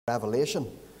Revelation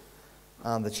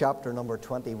and the chapter number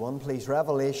 21, please.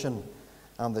 Revelation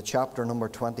and the chapter number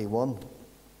 21.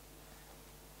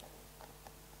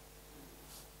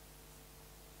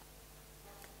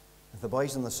 If the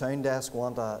boys in the sound desk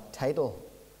want a title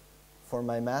for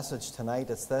my message tonight,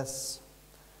 it's this: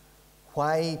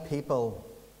 Why People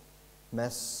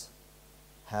Miss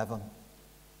Heaven.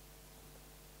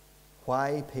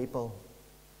 Why People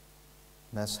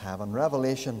Miss Heaven.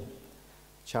 Revelation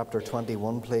chapter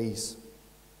 21, please.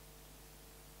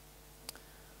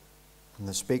 And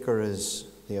the speaker is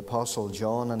the Apostle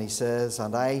John, and he says,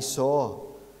 "And I saw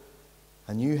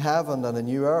a new heaven and a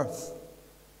new earth.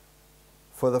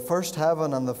 For the first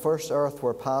heaven and the first earth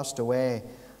were passed away,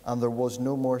 and there was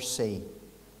no more sea.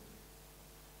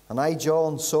 And I,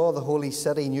 John, saw the holy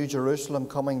city, New Jerusalem,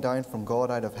 coming down from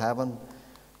God out of heaven,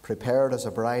 prepared as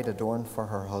a bride adorned for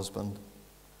her husband.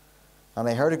 And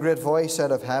I heard a great voice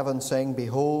out of heaven saying,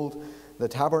 Behold, the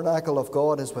tabernacle of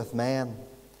God is with men,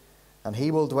 and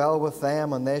he will dwell with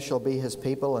them, and they shall be his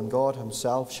people, and God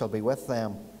himself shall be with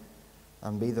them,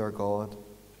 and be their God.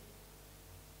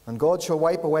 And God shall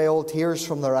wipe away all tears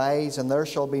from their eyes, and there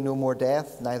shall be no more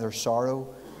death, neither sorrow,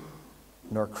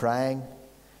 nor crying,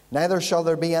 neither shall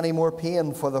there be any more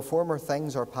pain, for the former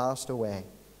things are passed away.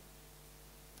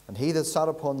 And he that sat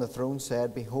upon the throne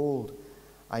said, Behold,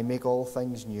 I make all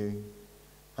things new.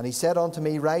 And he said unto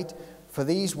me, Write, for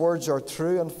these words are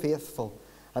true and faithful.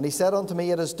 And he said unto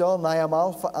me, It is done. I am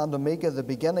Alpha and Omega, the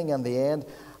beginning and the end.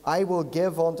 I will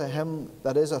give unto him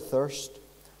that is athirst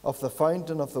of the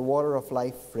fountain of the water of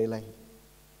life freely.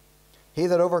 He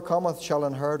that overcometh shall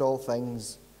inherit all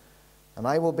things, and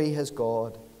I will be his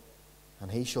God,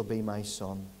 and he shall be my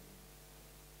son.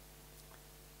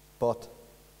 But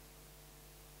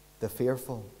the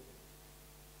fearful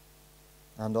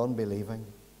and unbelieving,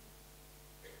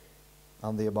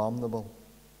 and the abominable,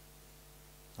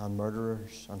 and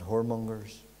murderers, and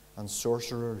whoremongers, and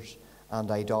sorcerers, and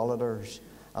idolaters,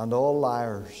 and all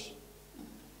liars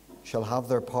shall have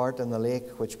their part in the lake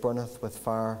which burneth with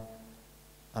fire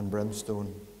and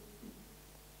brimstone,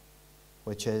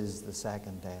 which is the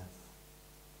second death."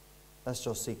 Let's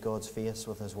just seek God's face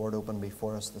with his word open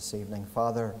before us this evening.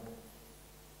 Father,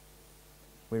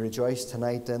 we rejoice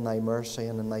tonight in thy mercy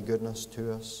and in thy goodness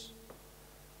to us.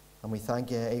 And we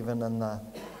thank you even in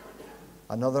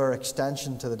another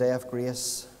extension to the day of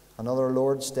grace, another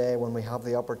Lord's Day, when we have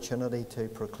the opportunity to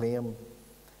proclaim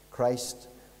Christ,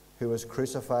 who was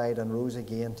crucified and rose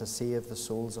again to save the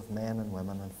souls of men and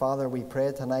women. And Father, we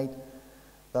pray tonight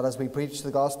that as we preach the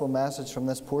gospel message from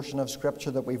this portion of Scripture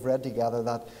that we've read together,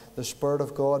 that the Spirit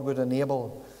of God would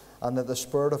enable, and that the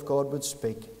Spirit of God would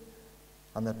speak,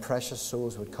 and that precious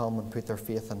souls would come and put their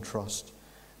faith and trust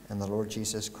in the Lord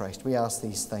Jesus Christ. We ask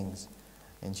these things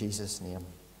in Jesus' name.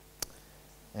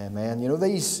 Amen. You know,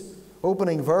 these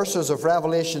opening verses of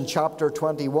Revelation chapter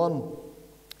 21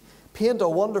 paint a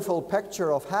wonderful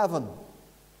picture of heaven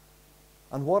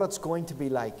and what it's going to be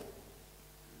like.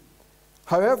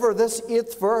 However, this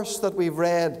 8th verse that we've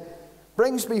read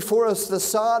brings before us the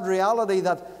sad reality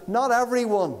that not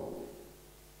everyone's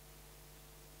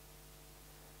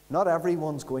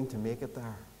going to make it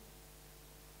there.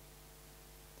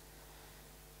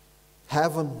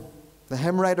 Heaven, the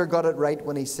hymn writer got it right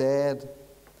when he said,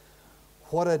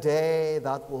 What a day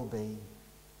that will be,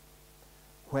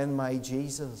 when my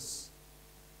Jesus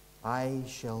I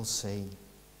shall see.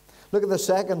 Look at the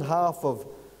second half of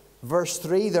verse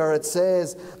 3 there. It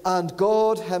says, And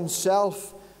God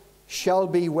himself shall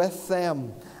be with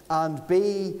them, and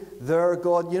be their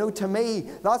God. You know, to me,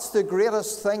 that's the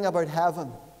greatest thing about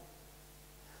heaven.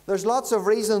 There's lots of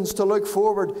reasons to look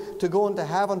forward to going to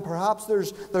heaven. Perhaps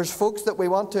there's folks that we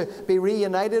want to be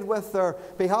reunited with, or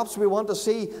perhaps we want to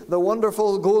see the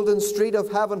wonderful golden street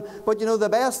of heaven. But you know, the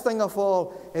best thing of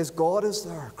all is God is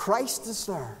there. Christ is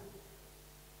there.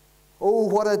 Oh,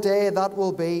 what a day that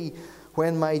will be,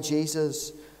 when my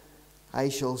Jesus I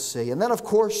shall see. And then, of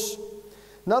course,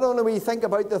 not only we think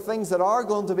about the things that are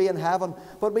going to be in heaven,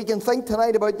 but we can think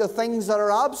tonight about the things that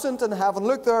are absent in heaven.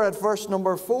 Look there at verse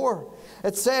number 4.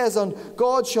 It says, And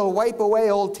God shall wipe away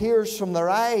all tears from their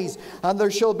eyes, and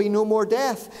there shall be no more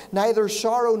death, neither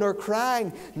sorrow nor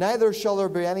crying, neither shall there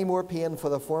be any more pain, for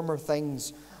the former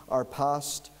things are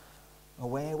passed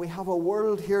away. We have a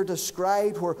world here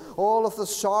described where all of the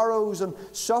sorrows and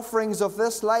sufferings of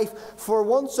this life, for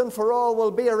once and for all,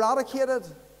 will be eradicated.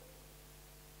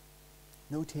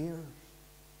 No tears,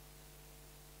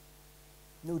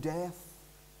 no death,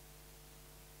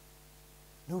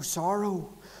 no sorrow,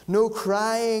 no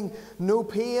crying, no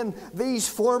pain. These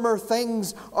former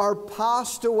things are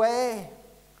passed away.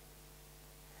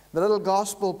 The little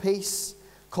gospel piece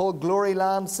called Glory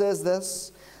Land, says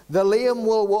this: the lame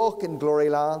will walk in Glory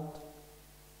Land.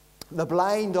 The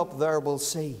blind up there will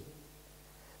see.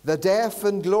 The deaf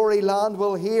in Glory Land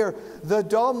will hear. The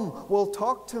dumb will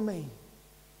talk to me.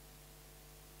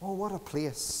 Oh, what a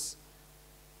place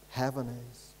heaven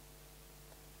is.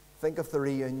 Think of the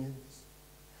reunions.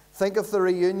 Think of the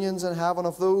reunions in heaven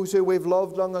of those who we've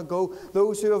loved long ago,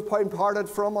 those who have been parted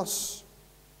from us.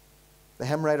 The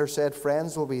hymn writer said,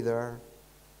 friends will be there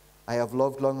I have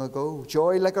loved long ago.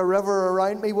 Joy like a river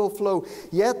around me will flow.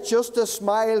 Yet just a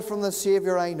smile from the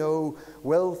Saviour I know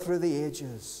will through the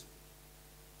ages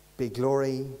be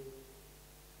glory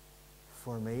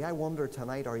for me. I wonder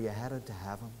tonight, are you headed to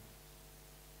heaven?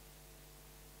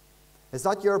 Is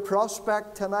that your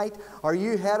prospect tonight? Are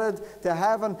you headed to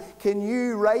heaven? Can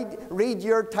you read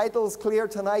your titles clear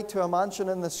tonight to a mansion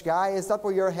in the sky? Is that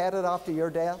where you're headed after your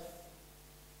death?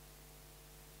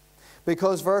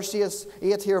 Because verse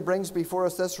 8 here brings before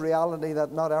us this reality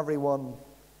that not everyone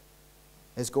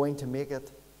is going to make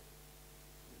it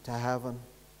to heaven.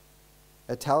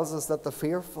 It tells us that the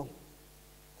fearful,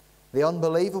 the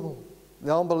unbelievable,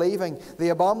 the unbelieving, the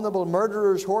abominable,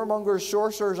 murderers, whoremongers,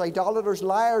 sorcerers, idolaters,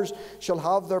 liars shall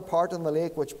have their part in the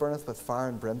lake which burneth with fire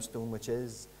and brimstone, which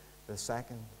is the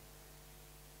second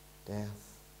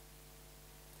death.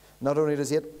 Not only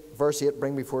does verse 8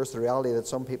 bring before us the reality that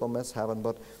some people miss heaven,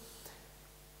 but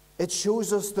it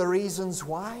shows us the reasons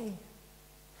why.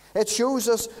 It shows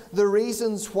us the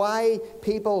reasons why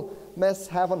people miss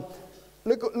heaven.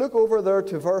 Look over there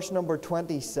to verse number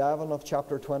 27 of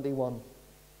chapter 21.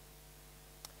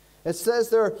 It says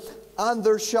there, and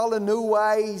there shall in no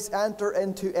wise enter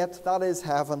into it, that is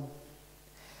heaven,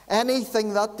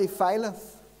 anything that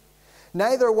defileth,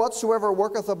 neither whatsoever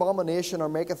worketh abomination or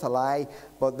maketh a lie,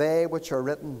 but they which are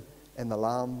written in the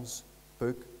Lamb's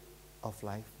book of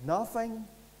life. Nothing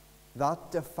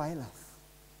that defileth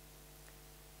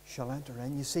shall enter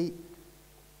in. You see,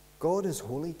 God is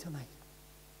holy tonight.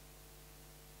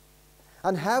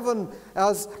 And heaven,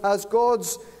 as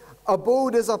God's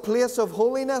abode, is a place of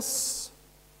holiness.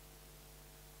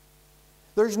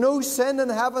 There's no sin in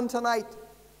heaven tonight.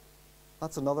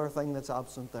 That's another thing that's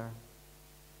absent there.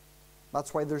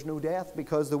 That's why there's no death,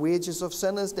 because the wages of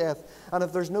sin is death. And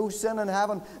if there's no sin in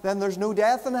heaven, then there's no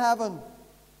death in heaven.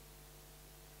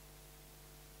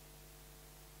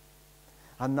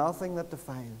 And nothing that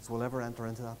defiles will ever enter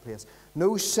into that place.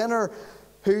 No sinner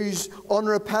who's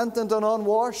unrepentant and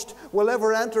unwashed will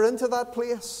ever enter into that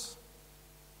place.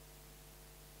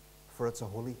 For it's a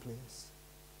holy place.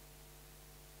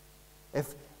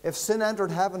 If sin entered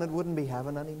heaven, it wouldn't be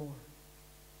heaven anymore.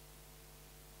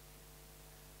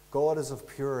 God is of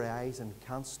pure eyes and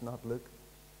canst not look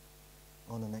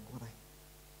on iniquity.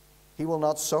 He will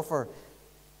not suffer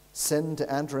sin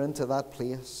to enter into that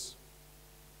place.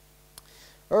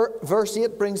 Verse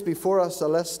 8 brings before us a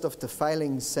list of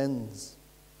defiling sins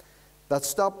that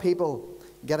stop people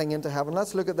getting into heaven.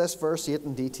 Let's look at this verse 8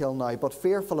 in detail now. But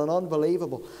fearful and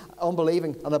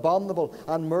unbelieving and abominable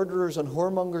and murderers and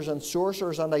whoremongers and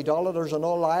sorcerers and idolaters and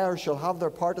all liars shall have their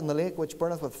part in the lake which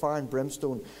burneth with fire and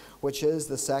brimstone, which is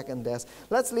the second death.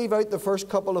 Let's leave out the first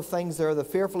couple of things there, the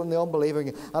fearful and the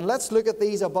unbelieving, and let's look at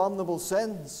these abominable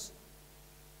sins.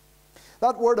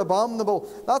 That word abominable,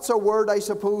 that's a word, I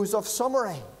suppose, of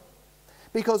summary.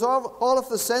 Because all of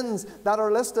the sins that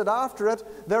are listed after it,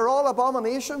 they're all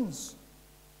abominations.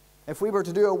 If we were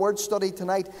to do a word study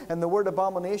tonight in the word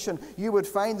abomination, you would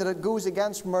find that it goes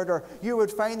against murder. You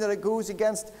would find that it goes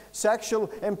against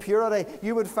sexual impurity.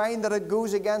 You would find that it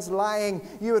goes against lying.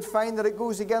 You would find that it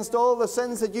goes against all the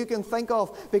sins that you can think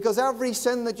of. Because every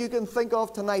sin that you can think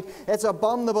of tonight, it's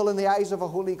abominable in the eyes of a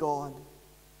holy God.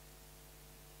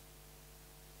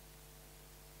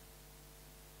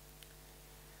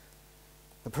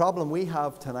 The problem we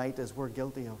have tonight is we're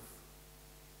guilty of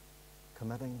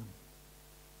committing them.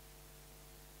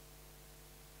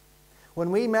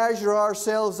 When we measure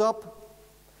ourselves up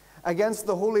against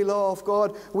the holy law of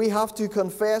God, we have to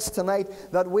confess tonight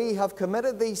that we have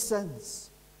committed these sins.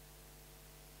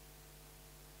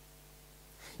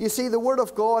 You see, the Word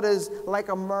of God is like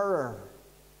a mirror.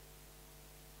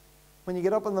 When you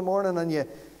get up in the morning and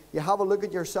you have a look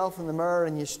at yourself in the mirror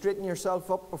and you straighten yourself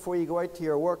up before you go out to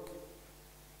your work,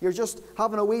 you're just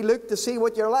having a wee look to see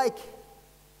what you're like.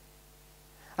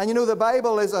 And you know, the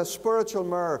Bible is a spiritual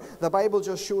mirror. The Bible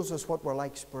just shows us what we're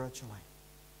like spiritually.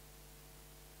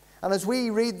 And as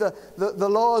we read the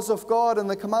laws of God and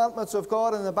the commandments of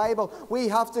God in the Bible, we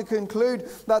have to conclude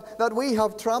that we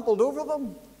have trampled over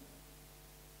them.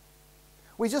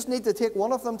 We just need to take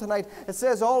one of them tonight. It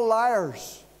says all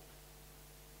liars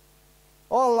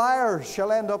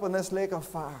shall end up in this lake of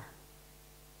fire.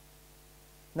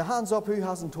 Now, hands up, who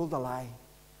hasn't told a lie?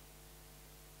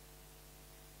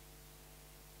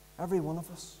 Every one of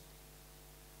us.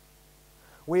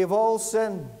 We have all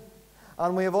sinned,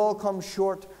 and we have all come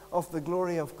short of the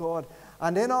glory of God.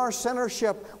 And in our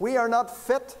sinnership, we are not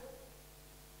fit.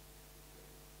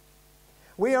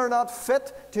 We are not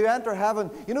fit to enter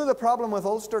heaven. You know the problem with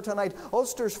Ulster tonight?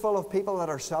 Ulster's full of people that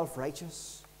are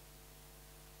self-righteous.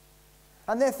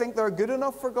 And they think they're good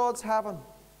enough for God's heaven.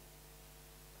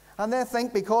 And they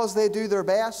think because they do their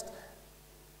best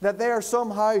that they are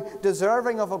somehow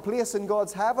deserving of a place in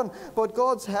God's heaven. But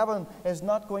God's heaven is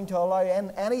not going to allow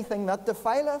in anything that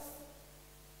defileth.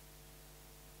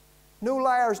 No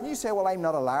liars. And you say, well, I'm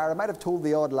not a liar. I might have told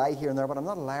the odd lie here and there, but I'm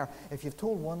not a liar. If you've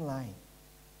told one lie,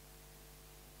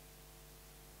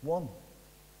 one,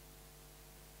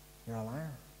 you're a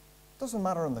liar. It doesn't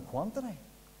matter in the quantity. It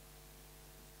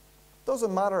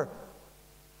doesn't matter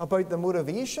about the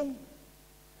motivation.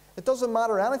 It doesn't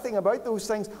matter anything about those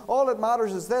things. All that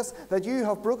matters is this, that you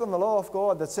have broken the law of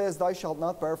God that says, thou shalt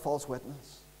not bear false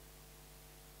witness.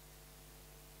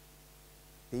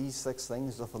 These 6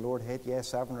 things doth the Lord hate, yes,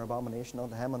 7 are abomination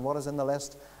unto him. And what is in the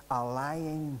list? A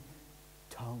lying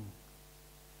tongue.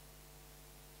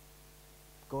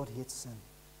 God hates sin.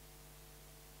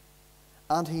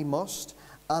 And he must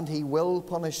and he will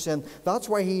punish sin. That's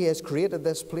why he has created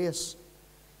this place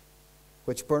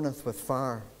which burneth with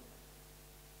fire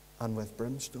and with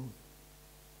brimstone.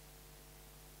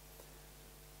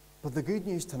 But the good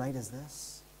news tonight is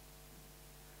this,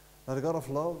 that a God of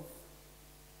love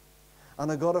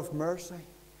and a God of mercy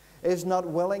is not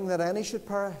willing that any should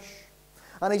perish.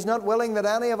 And he's not willing that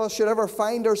any of us should ever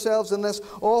find ourselves in this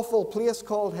awful place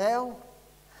called hell.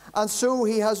 And so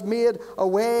he has made a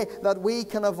way that we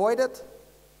can avoid it.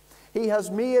 He has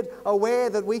made a way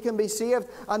that we can be saved.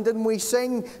 And didn't we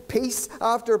sing piece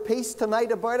after piece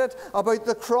tonight about it? About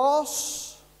the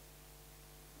cross.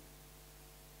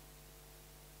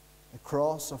 The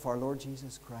cross of our Lord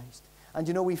Jesus Christ. And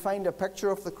you know, we find a picture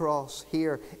of the cross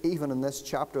here, even in this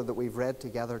chapter that we've read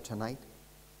together tonight.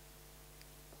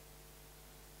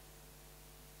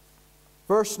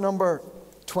 Verse number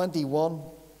 21.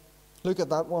 Look at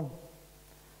that one.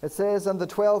 It says, and the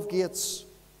 12 gates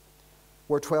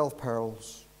were 12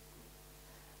 pearls.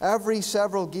 Every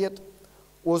several gate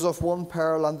was of one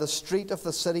pearl, and the street of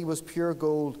the city was pure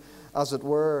gold, as it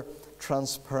were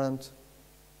transparent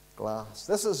glass.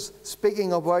 This is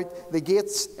speaking about the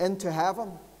gates into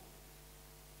heaven.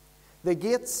 The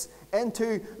gates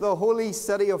into the holy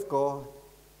city of God.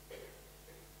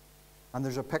 And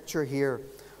there's a picture here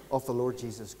of the Lord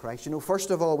Jesus Christ. You know,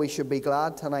 first of all, we should be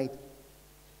glad tonight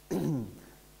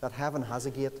that heaven has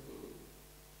a gate.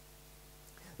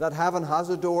 That heaven has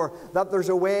a door. That there's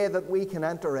a way that we can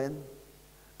enter in.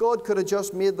 God could have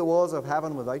just made the walls of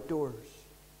heaven without doors.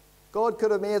 God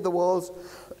could have made the walls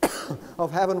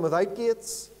of heaven without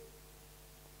gates.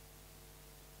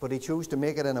 But he chose to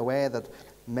make it in a way that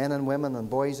men and women and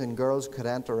boys and girls could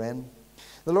enter in.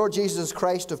 The Lord Jesus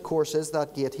Christ, of course, is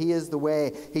that gate. He is the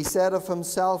way. He said of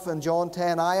himself in John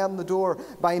 10, I am the door.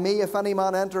 By me, if any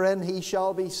man enter in, he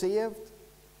shall be saved.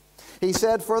 He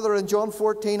said further in John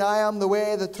 14, I am the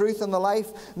way, the truth, and the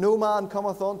life. No man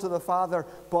cometh unto the Father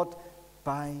but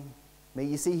by me.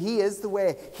 You see, he is the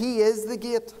way. He is the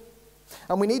gate.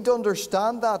 And we need to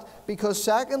understand that, because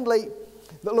secondly,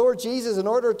 the Lord Jesus, in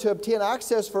order to obtain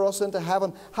access for us into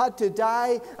heaven, had to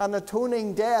die an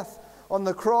atoning death on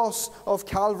the cross of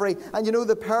Calvary. And you know,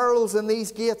 the pearls in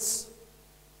these gates,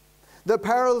 the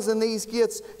pearls in these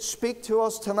gates speak to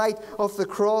us tonight of the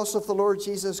cross of the Lord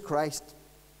Jesus Christ.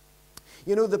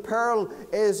 You know, the pearl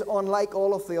is unlike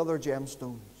all of the other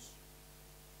gemstones.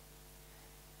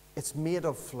 It's made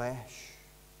of flesh.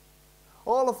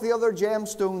 All of the other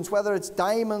gemstones, whether it's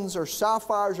diamonds or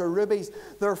sapphires or rubies,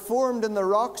 they're formed in the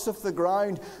rocks of the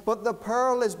ground. But the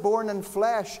pearl is born in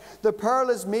flesh. The pearl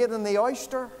is made in the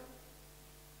oyster.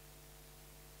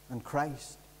 And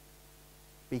Christ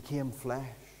became flesh.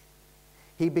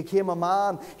 He became a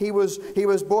man. He was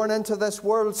born into this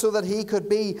world so that he could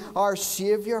be our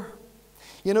Savior.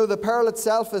 You know, the pearl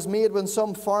itself is made when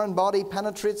some foreign body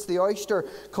penetrates the oyster,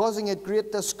 causing it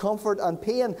great discomfort and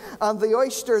pain. And the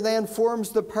oyster then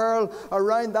forms the pearl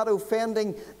around that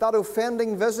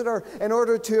offending visitor in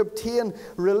order to obtain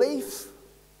relief.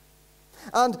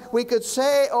 And we could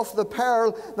say of the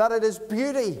pearl that it is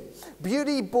beauty,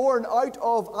 beauty born out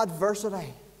of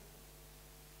adversity.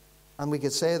 And we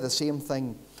could say the same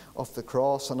thing of the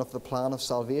cross and of the plan of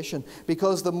salvation,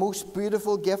 because the most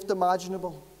beautiful gift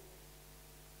imaginable,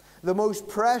 the most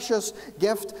precious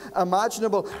gift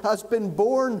imaginable, has been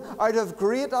born out of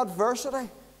great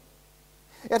adversity.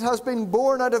 It has been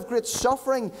born out of great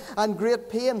suffering and great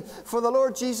pain. For the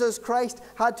Lord Jesus Christ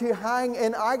had to hang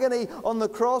in agony on the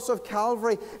cross of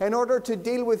Calvary in order to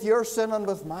deal with your sin and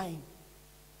with mine.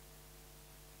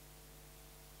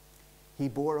 He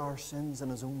bore our sins in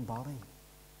His own body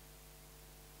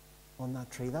on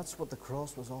that tree. That's what the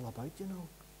cross was all about, you know.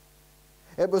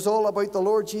 It was all about the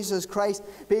Lord Jesus Christ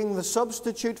being the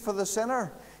substitute for the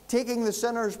sinner, taking the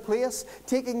sinner's place,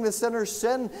 taking the sinner's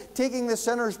sin, taking the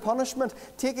sinner's punishment,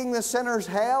 taking the sinner's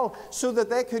hell, so that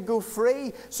they could go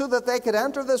free, so that they could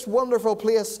enter this wonderful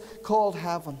place called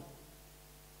heaven.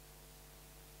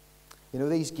 You know,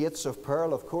 these gates of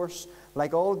pearl, of course,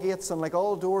 like all gates and like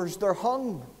all doors, they're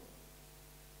hung.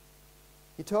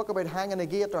 You talk about hanging a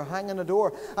gate or hanging a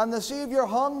door. And the Savior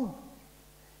hung.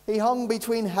 He hung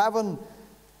between heaven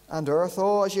and earth.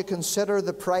 Oh, as you consider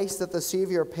the price that the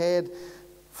Savior paid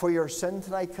for your sin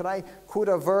tonight, can I quote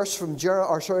a verse from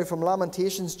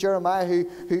Lamentations? Jeremiah,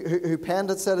 who penned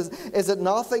it, said, "Is it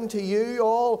nothing to you,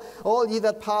 all ye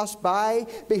that pass by?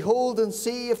 Behold and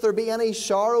see if there be any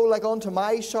sorrow like unto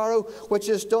my sorrow, which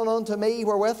is done unto me,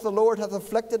 wherewith the Lord hath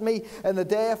afflicted me in the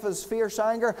day of His fierce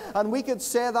anger." And we could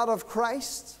say that of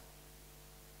Christ.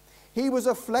 He was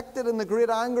afflicted in the great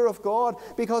anger of God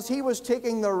because He was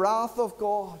taking the wrath of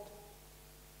God.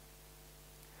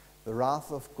 The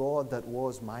wrath of God that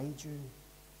was my due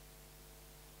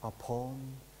upon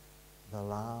the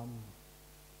Lamb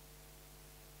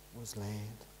was laid.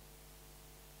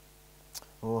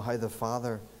 Oh, how the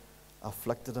Father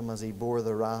afflicted Him as He bore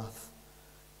the wrath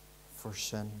for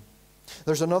sin.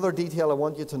 There's another detail I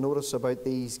want you to notice about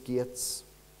these gates.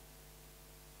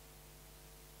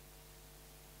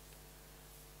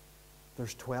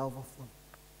 There's 12 of them.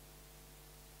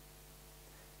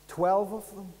 12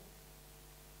 of them.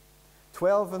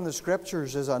 12 in the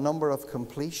Scriptures is a number of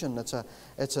completion.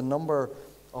 It's a number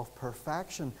of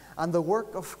perfection. And the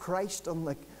work of Christ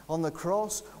on the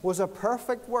cross was a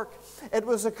perfect work. It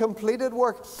was a completed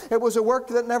work. It was a work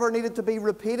that never needed to be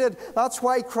repeated. That's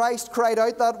why Christ cried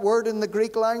out that word in the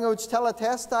Greek language,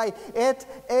 tetelestai, "It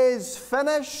is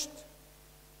finished."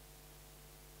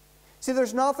 See,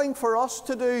 there's nothing for us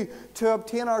to do to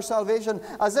obtain our salvation,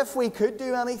 as if we could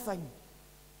do anything.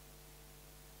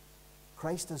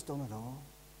 Christ has done it all.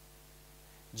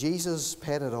 Jesus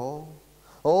paid it all.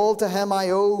 All to Him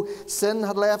I owe. Sin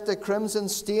had left a crimson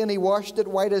stain. He washed it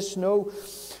white as snow.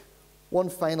 One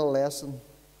final lesson.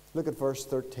 Look at verse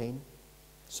 13.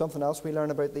 Something else we learn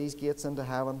about these gates into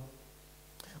heaven.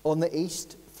 On the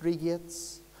east, 3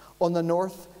 gates. On the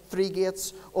north, 3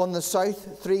 gates. On the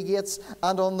south, 3 gates.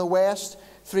 And on the west,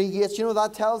 3 gates. You know,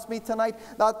 that tells me tonight,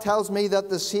 that tells me that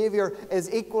the Savior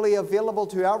is equally available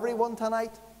to everyone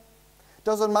tonight.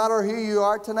 Doesn't matter who you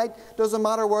are tonight. Doesn't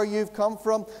matter where you've come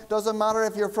from. Doesn't matter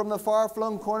if you're from the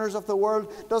far-flung corners of the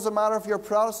world. Doesn't matter if you're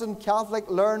Protestant, Catholic,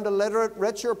 learned, illiterate,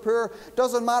 rich or poor.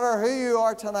 Doesn't matter who you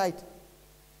are tonight.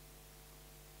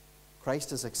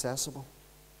 Christ is accessible.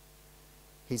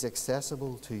 He's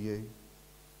accessible to you.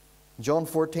 In John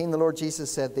 14, the Lord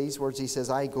Jesus said these words. He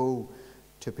says, "I go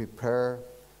to prepare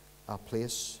a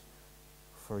place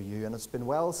for you." And it's been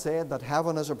well said that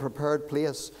heaven is a prepared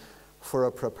place for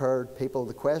a prepared people.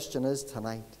 The question is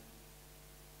tonight,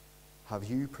 have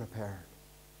you prepared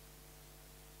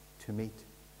to meet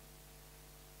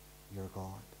your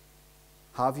God?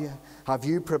 Have you? Have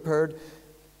you prepared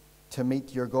to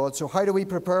meet your God? So how do we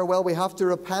prepare? Well, we have to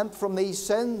repent from these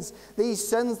sins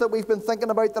that we've been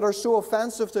thinking about that are so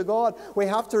offensive to God. We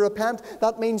have to repent.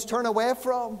 That means turn away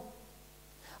from.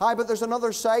 Aye, but there's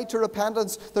another side to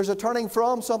repentance. There's a turning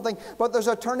from something, but there's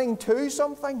a turning to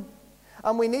something.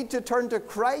 And we need to turn to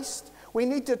Christ. We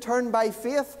need to turn by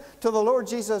faith to the Lord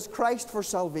Jesus Christ for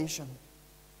salvation.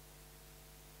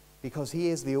 Because He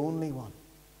is the only one.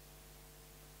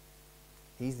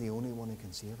 He's the only one who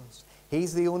can save us.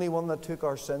 He's the only one that took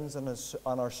our sins and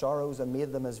our sorrows and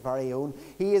made them His very own.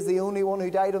 He is the only one who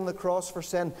died on the cross for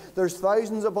sin. There's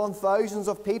thousands upon thousands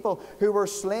of people who were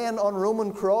slain on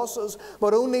Roman crosses,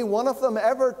 but only one of them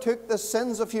ever took the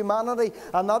sins of humanity,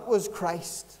 and that was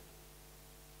Christ.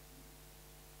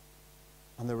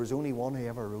 And there was only one who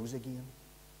ever rose again.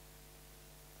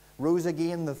 Rose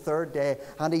again the 3rd day.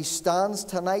 And He stands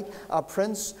tonight, a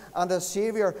Prince and a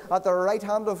Saviour, at the right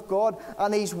hand of God.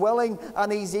 And He's willing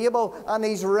and He's able and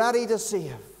He's ready to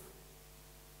save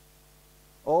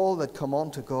all that come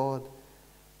unto God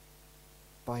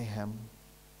by Him.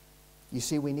 You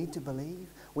see, we need to believe.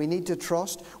 We need to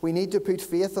trust. We need to put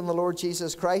faith in the Lord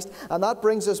Jesus Christ. And that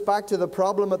brings us back to the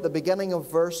problem at the beginning of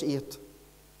verse 8.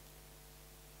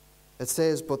 It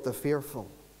says, "But the fearful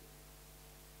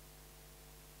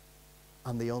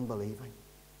and the unbelieving."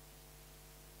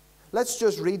 Let's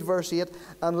just read verse 8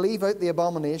 and leave out the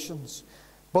abominations.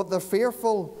 But the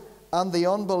fearful and the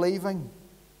unbelieving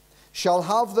shall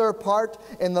have their part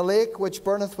in the lake which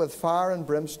burneth with fire and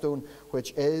brimstone,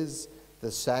 which is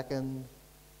the second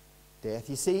death.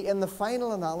 You see, in the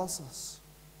final analysis,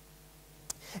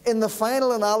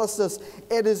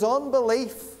 it is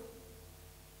unbelief.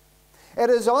 It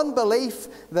is unbelief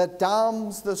that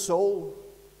damns the soul.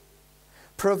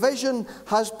 Provision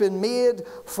has been made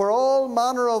for all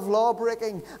manner of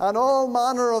law-breaking and all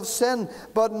manner of sin,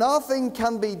 but nothing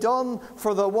can be done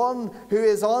for the one who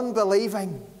is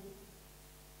unbelieving.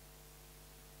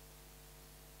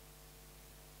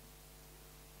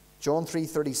 John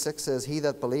 3:36 says, He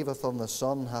that believeth on the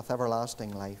Son hath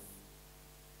everlasting life.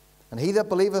 And he that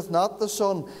believeth not the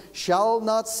Son shall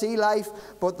not see life,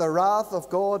 but the wrath of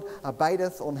God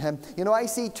abideth on him. You know, I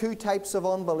see two types of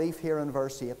unbelief here in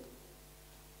verse 8.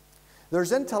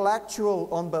 There's intellectual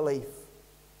unbelief,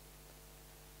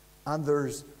 and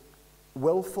there's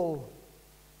willful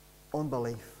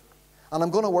unbelief. And I'm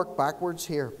going to work backwards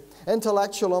here.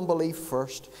 Intellectual unbelief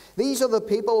first. These are the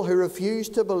people who refuse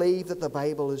to believe that the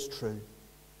Bible is true.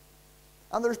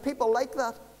 And there's people like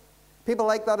that. People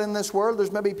like that in this world.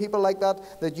 There's maybe people like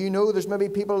that you know. There's maybe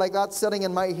people like that sitting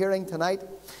in my hearing tonight.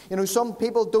 You know, some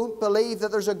people don't believe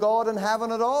that there's a God in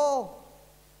heaven at all.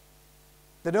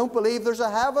 They don't believe there's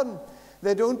a heaven.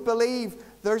 They don't believe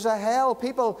there's a hell.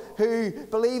 People who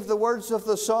believe the words of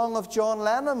the song of John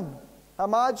Lennon.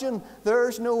 Imagine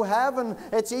there's no heaven.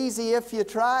 It's easy if you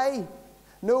try.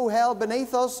 No hell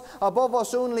beneath us, above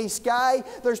us only sky.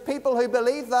 There's people who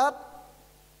believe that.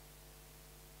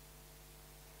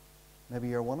 Maybe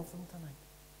you're one of them tonight.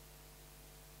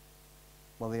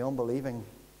 Well, the unbelieving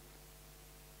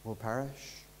will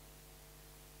perish.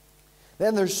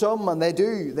 Then there's some, and they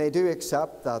do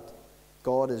accept that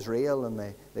God is real, and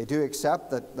they do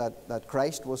accept that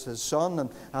Christ was his Son,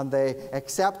 and they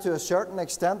accept to a certain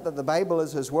extent that the Bible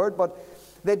is his Word, but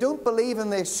they don't believe in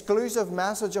the exclusive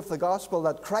message of the gospel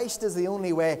that Christ is the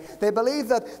only way. They believe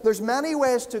that there's many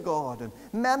ways to God, and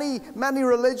many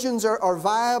religions are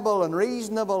viable and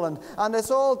reasonable, and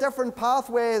it's all different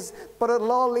pathways, but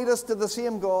it'll all lead us to the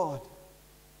same God.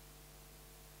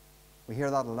 We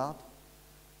hear that a lot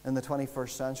in the 21st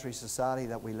century society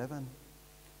that we live in.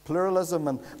 Pluralism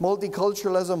and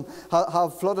multiculturalism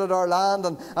have flooded our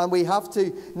land, and we have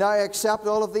to now accept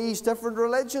all of these different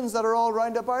religions that are all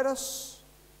round about us.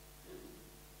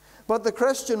 But the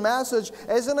Christian message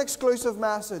is an exclusive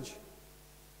message.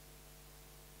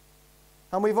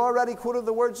 And we've already quoted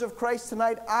the words of Christ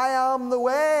tonight. I am the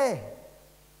way.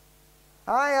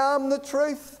 I am the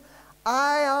truth.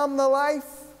 I am the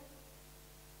life.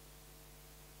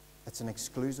 It's an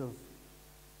exclusive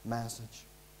message.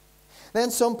 Then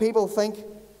some people think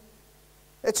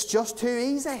it's just too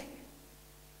easy.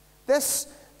 This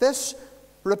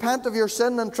repent of your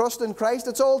sin and trust in Christ,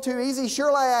 it's all too easy.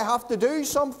 Surely I have to do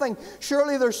something.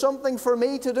 Surely there's something for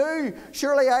me to do.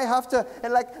 Surely I have to,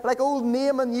 like old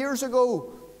Naaman years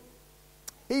ago.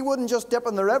 He wouldn't just dip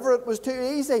in the river, it was too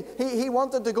easy. He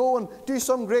wanted to go and do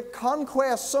some great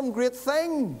conquest, some great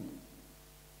thing.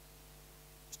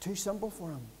 It's too simple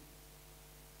for him.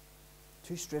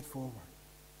 Too straightforward.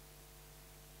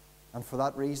 And for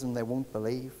that reason, they won't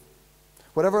believe.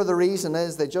 Whatever the reason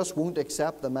is, they just won't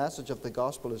accept the message of the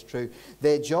gospel as true.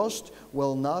 They just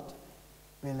will not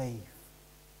believe.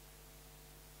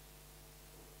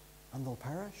 And they'll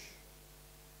perish.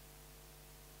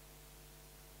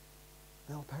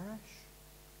 They'll perish.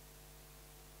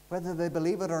 Whether they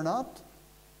believe it or not.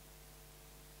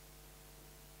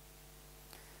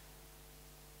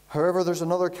 However, there's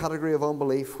another category of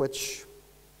unbelief which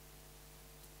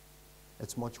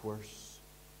it's much worse.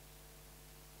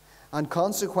 And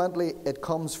consequently, it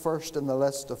comes first in the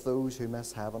list of those who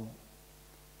miss heaven.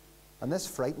 And this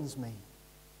frightens me.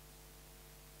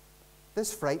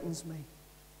 This frightens me.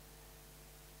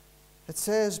 It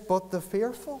says, but the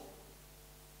fearful.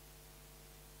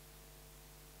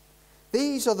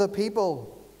 These are the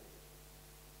people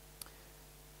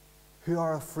who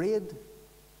are afraid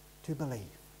to believe.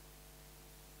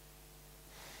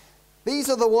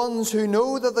 These are the ones who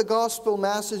know that the gospel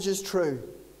message is true.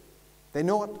 They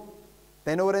know it.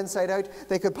 They know it inside out.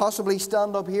 They could possibly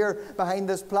stand up here behind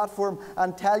this platform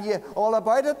and tell you all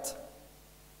about it.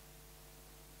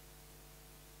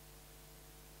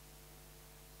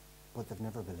 But they've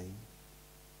never believed.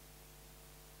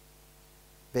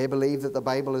 They believe that the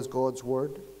Bible is God's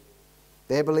Word.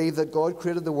 They believe that God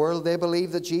created the world. They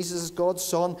believe that Jesus is God's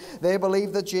Son. They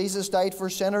believe that Jesus died for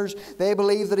sinners. They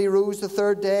believe that He rose the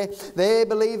third day. They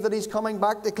believe that He's coming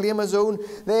back to claim His own.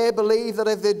 They believe that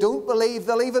if they don't believe,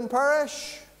 they'll even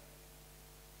perish.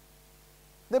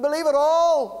 They believe it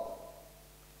all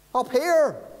up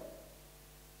here.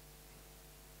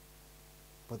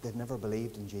 But they've never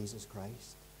believed in Jesus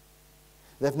Christ.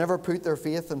 They've never put their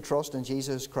faith and trust in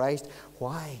Jesus Christ.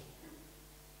 Why?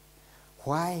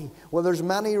 Why? Well, there's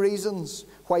many reasons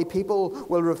why people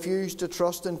will refuse to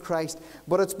trust in Christ.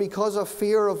 But it's because of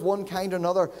fear of one kind or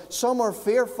another. Some are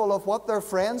fearful of what their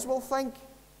friends will think.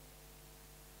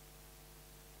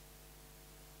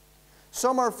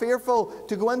 Some are fearful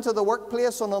to go into the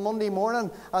workplace on a Monday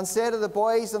morning and say to the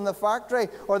boys in the factory,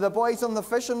 or the boys on the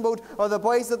fishing boat, or the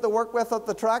boys that they work with at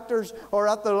the tractors or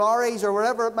at the lorries or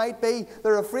wherever it might be,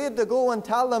 they're afraid to go and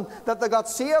tell them that they got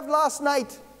saved last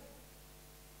night.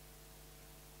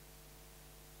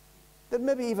 They'd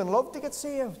maybe even love to get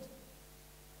saved.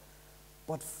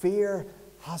 But fear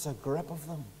has a grip of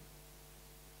them.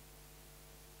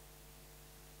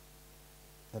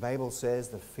 The Bible says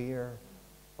the fear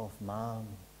of man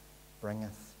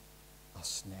bringeth a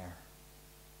snare.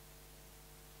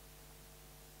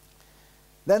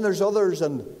 Then there's others,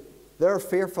 and they're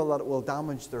fearful that it will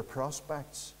damage their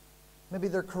prospects. Maybe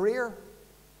their career.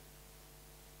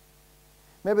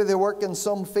 Maybe they work in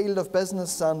some field of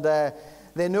business, and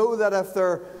they know that if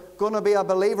they're going to be a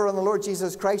believer in the Lord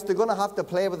Jesus Christ, they're going to have to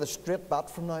play with a straight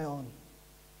bat from now on.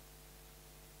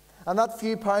 And that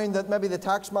few pound that maybe the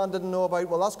taxman didn't know about,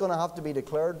 well, that's going to have to be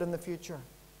declared in the future.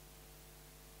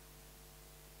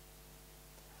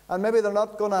 And maybe they're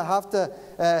not going to have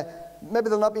to, maybe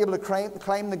they'll not be able to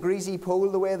climb the greasy pole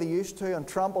the way they used to and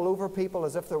trample over people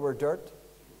as if they were dirt.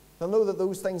 They'll know that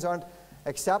those things aren't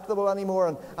acceptable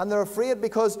anymore. And they're afraid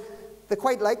because they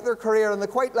quite like their career and they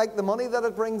quite like the money that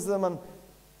it brings them, and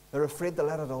they're afraid to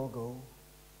let it all go.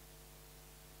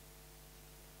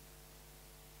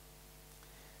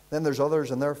 Then there's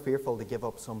others, and they're fearful to give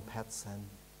up some pet sin.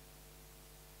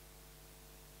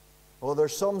 Oh,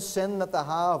 there's some sin that they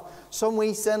have, some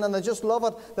wee sin, and they just love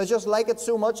it. They just like it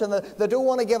so much, and they don't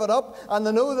want to give it up. And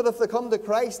they know that if they come to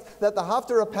Christ, that they have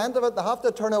to repent of it, they have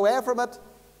to turn away from it.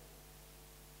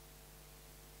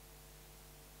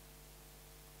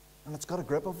 And it's got a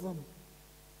grip of them.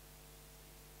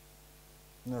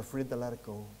 And they're afraid to let it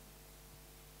go.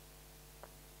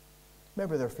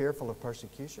 Maybe they're fearful of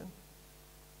persecution.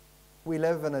 We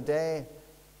live in a day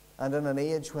and in an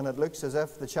age when it looks as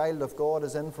if the child of God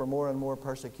is in for more and more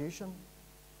persecution.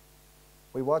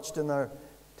 We watched in our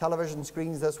television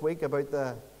screens this week about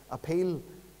the appeal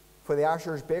for the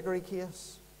Asher's Bakery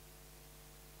case.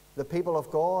 The people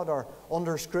of God are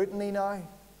under scrutiny now.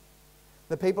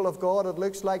 The people of God, it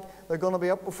looks like they're going to be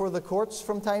up before the courts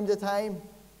from time to time.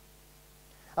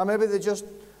 And maybe they just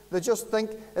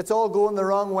think it's all going the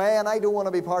wrong way, and I don't want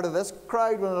to be part of this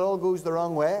crowd when it all goes the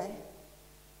wrong way.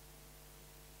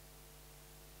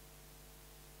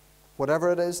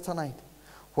 Whatever it is tonight,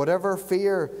 whatever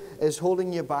fear is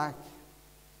holding you back,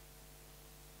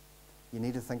 you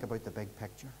need to think about the big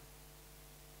picture.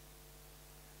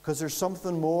 Because there's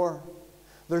something more.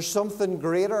 There's something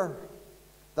greater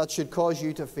that should cause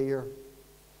you to fear.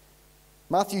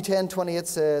 Matthew 10:28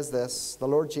 says this, the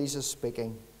Lord Jesus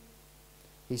speaking.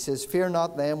 He says, "Fear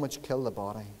not them which kill the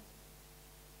body,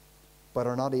 but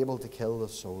are not able to kill the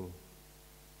soul.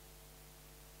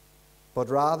 But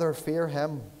rather fear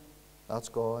him," that's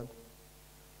God,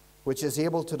 "which is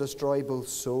able to destroy both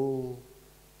soul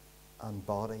and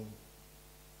body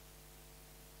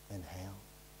in hell."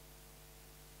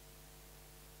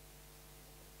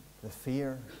 The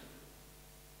fear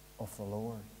of the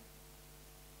Lord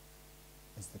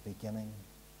is the beginning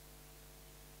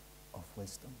of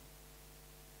wisdom.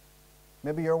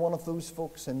 Maybe you're one of those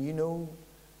folks and you know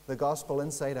the gospel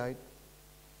inside out.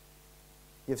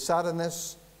 You've sat in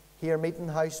this here meeting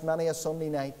house many a Sunday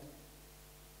night.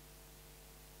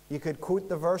 You could quote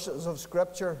the verses of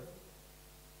Scripture.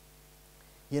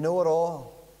 You know it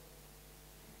all.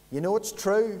 You know it's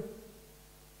true.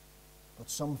 But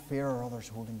some fear or other's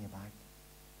holding you back.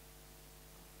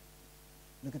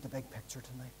 Look at the big picture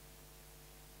tonight.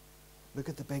 Look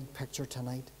at the big picture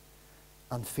tonight.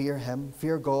 And fear him.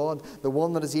 Fear God, the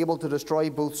one that is able to destroy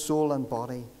both soul and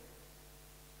body.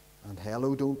 And hell,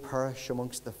 oh, don't perish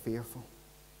amongst the fearful.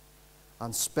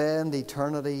 And spend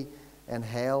eternity in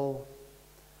hell.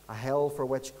 A hell for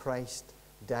which Christ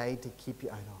died to keep you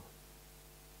out of.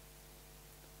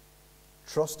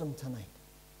 Trust him tonight.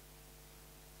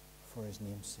 For his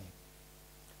name's sake.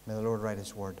 May the Lord write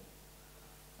his word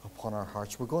upon our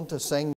hearts. We're going to sing.